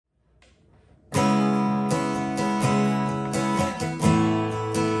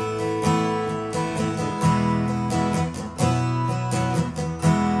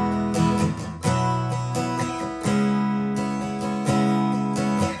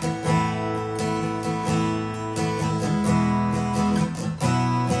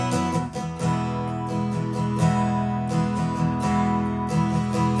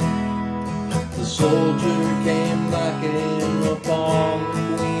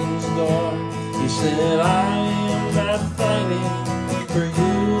said, I am not fighting for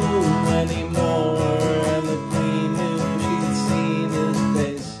you anymore. And the queen knew she'd seen his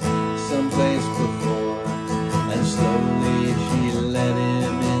face someplace before, and slowly she let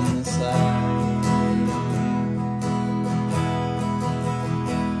him inside.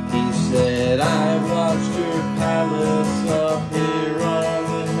 He said, I've watched your palace up here on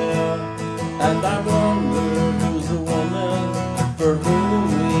the hill, and I wonder who's the woman for whom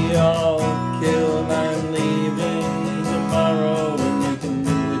we all killed. I'm leaving tomorrow, and you can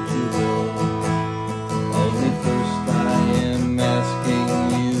do what you will. Only first I am asking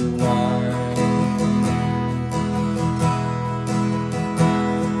you why.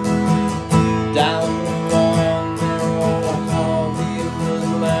 Down one narrow hall he was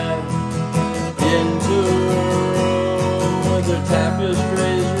led, into a room with her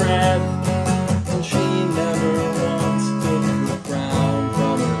tapestries red, and she never once took the crown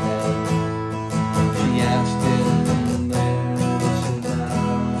from her head. She asked him there to sit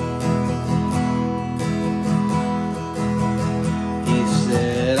down. He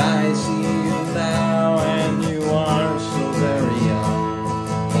said, I see you now, and you are so very young,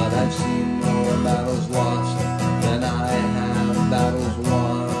 but I've seen more battles lost than I have battles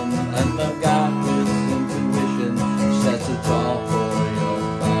won, and I've got this intuition sets it all for your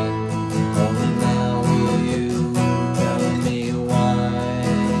fun. Only now will you tell me why?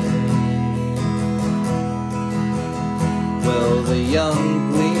 Well, the young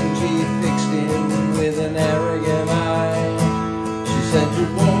queen, she fixed him with an arrogant eye. She said, you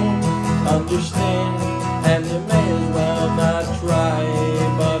won't understand, and you may as well not try.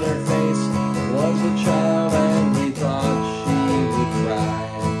 But her face was a child, and he thought she would cry.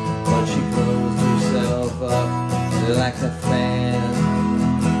 But she closed herself up like a fan,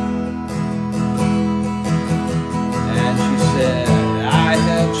 and she said, I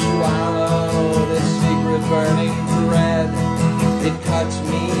have swallowed a secret burning thread. It cuts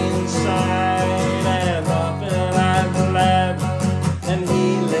me inside, and often I've bled. And he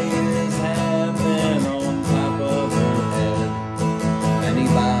laid his hand then on top of her head, and he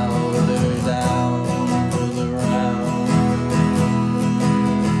bowed her down to the ground.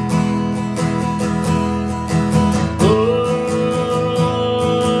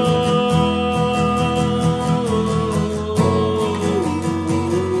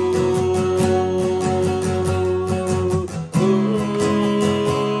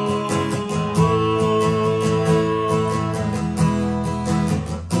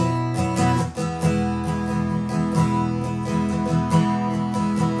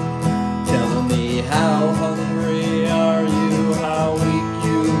 Tell me, how hungry are you? How weak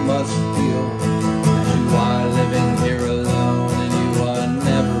you must feel. You are living here alone, and you are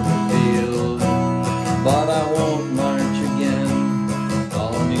never revealed. But I won't march again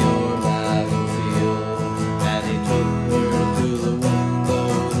on your battlefield. And he took her to the window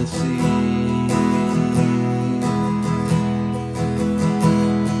to see,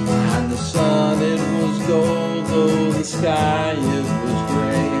 and the sun, it was gold, though the sky, it was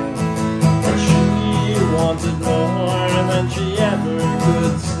gray. And she wanted more than she ever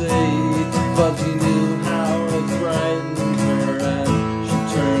could see, but she knew how it frightened her, and she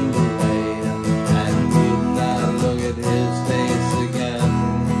turned away and would not look at his face again.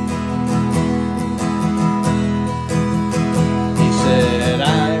 He said,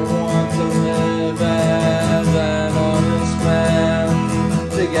 I want to live as an honest man,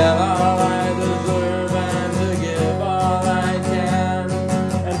 to get all I deserve and to give all I can,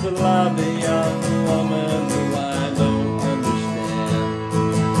 and to love a young woman who I don't understand.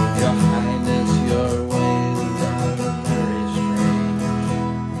 Your Highness, your ways are very strange.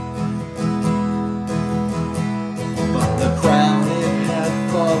 But the crown, it had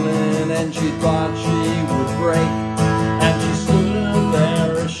fallen, and she thought she would break, and she stood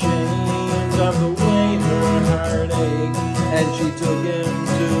there ashamed of the way her heart ached. And she took him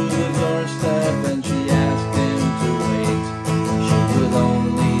to the doorstep, and she asked him to wait. She would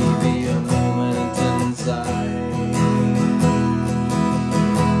only be a moment inside.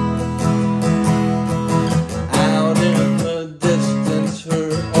 Out in the distance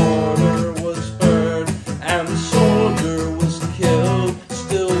her order was heard, and the soldier was killed,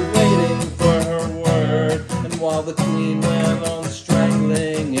 still waiting for her word. And while the queen